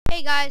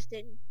Hey guys,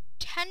 the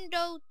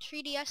Nintendo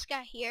 3DS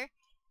guy here,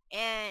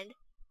 and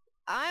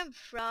I'm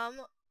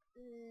from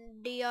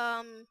the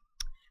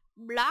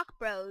Block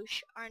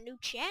Bros, our new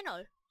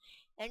channel.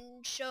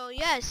 And so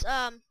yes,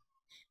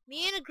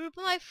 me and a group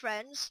of my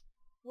friends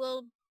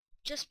will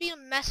just be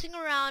messing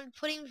around,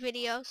 putting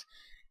videos,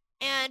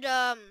 and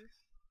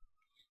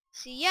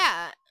so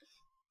yeah,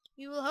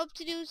 we will hope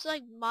to do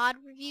like mod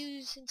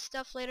reviews and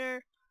stuff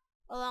later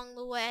along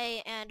the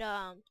way, and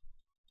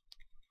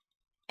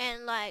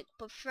like,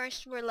 but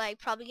first we're like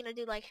probably gonna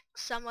do like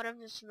somewhat of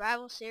a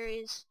survival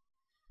series.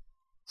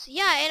 So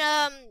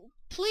yeah, and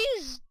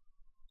please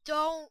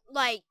don't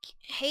like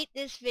hate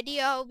this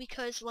video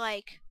because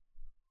like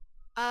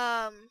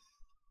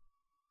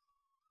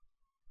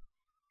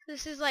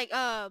this is like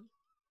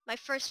my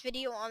first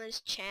video on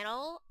this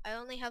channel. I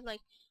only have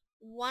like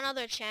one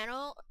other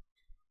channel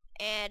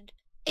and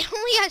it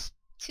only has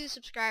 2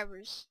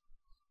 subscribers.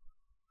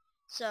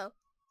 So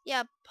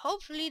yeah,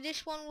 hopefully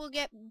this one will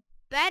get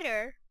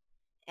better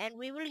and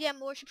we will get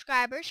more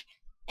subscribers.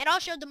 And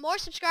also, the more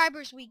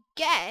subscribers we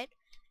get,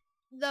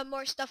 the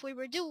more stuff we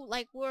will do.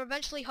 Like, we're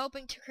eventually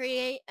hoping to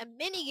create a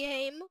mini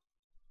game,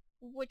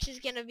 which is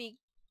gonna be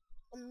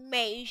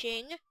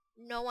amazing.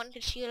 No one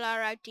can steal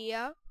our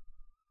idea.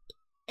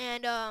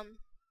 And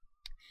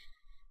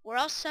we're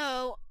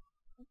also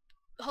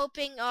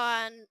hoping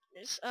on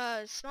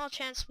a small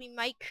chance we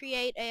might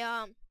create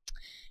a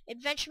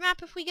adventure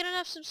map if we get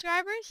enough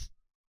subscribers.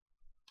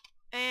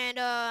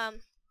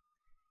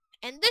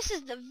 And this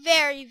is the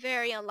very,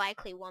 very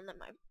unlikely one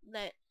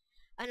that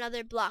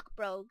another Block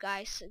Bro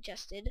guy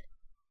suggested,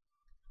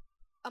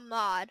 a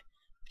mod,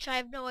 which I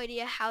have no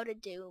idea how to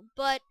do.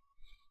 But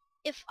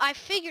if I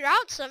figure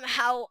out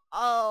somehow,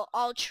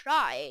 I'll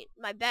try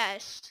my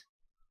best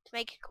to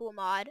make a cool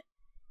mod.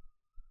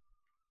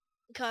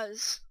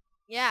 Because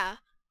yeah.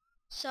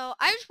 So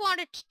I just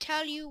wanted to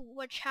tell you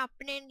what's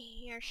happening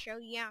here. So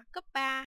yeah, goodbye.